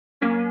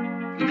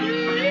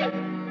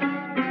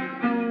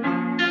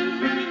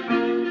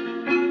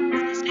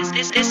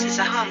This is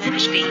a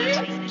homage beat.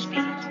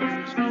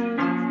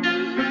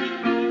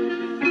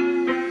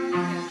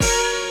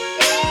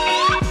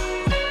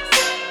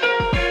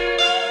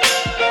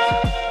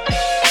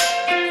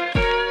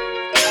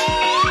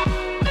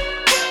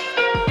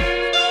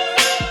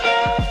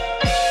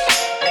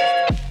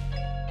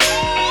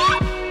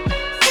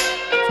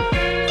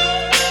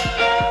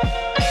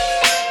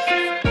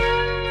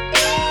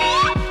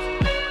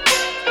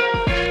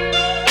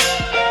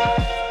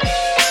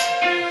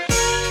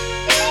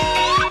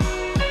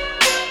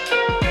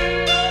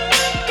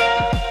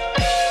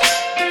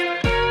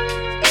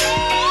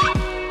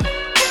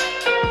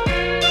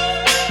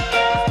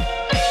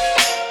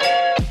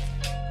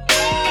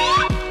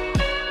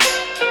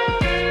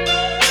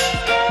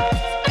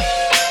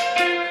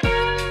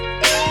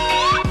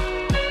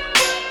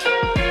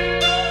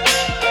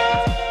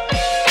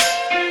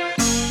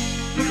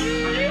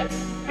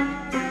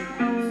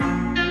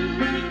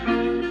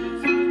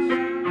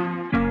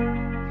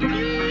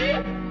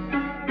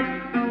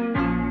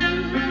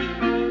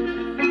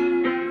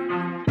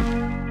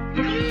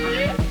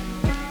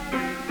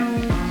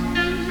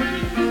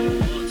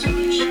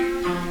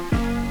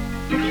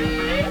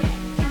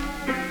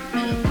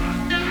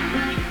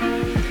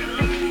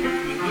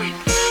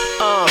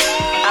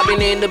 I've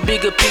been in the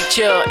bigger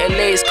picture.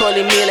 LA is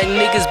calling me like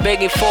niggas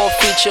begging for a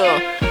feature.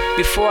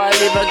 Before I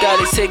leave, I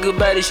gotta say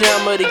goodbye to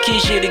Shama, the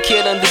Kishi, the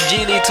kid, and the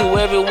Gilly, to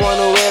everyone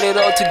who had it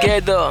all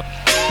together.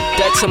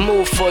 That's a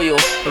move for you.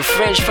 The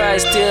French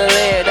fries still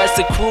there, that's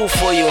the crew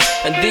for you.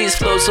 And these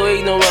flows so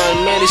ignorant,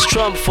 man, it's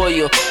Trump for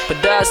you.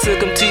 But I still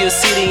come to your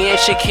city and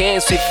shake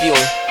hands with you.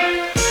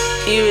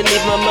 Even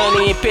if my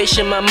money ain't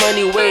patient, my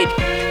money wait.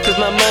 Cause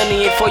my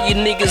money ain't for you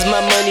niggas, my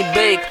money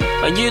bake.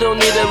 And you don't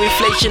need a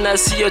reflection, I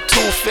see your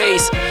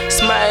two-face.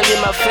 Smile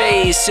in my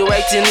face, you're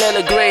acting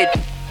hella great.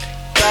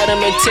 Bottom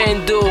and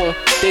 10 do,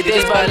 they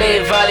ballet,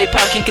 valley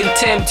parking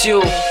contempt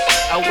you.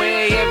 I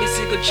wear every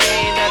single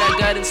chain that I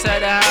got inside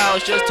the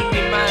house, just to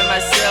remind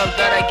myself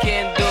that I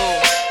can't do.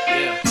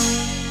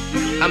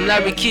 Yeah. I'm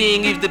Larry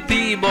King with the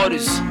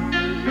Peabody's.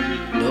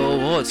 No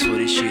words for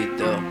this shit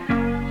though.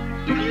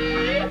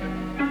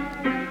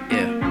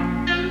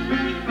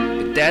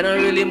 That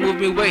don't really move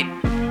me weight.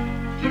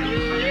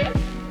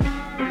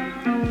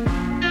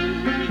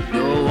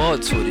 No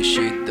words for this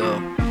shit though.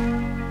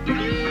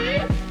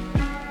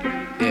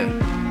 Yeah.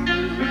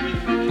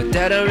 But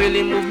that don't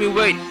really move me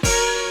weight.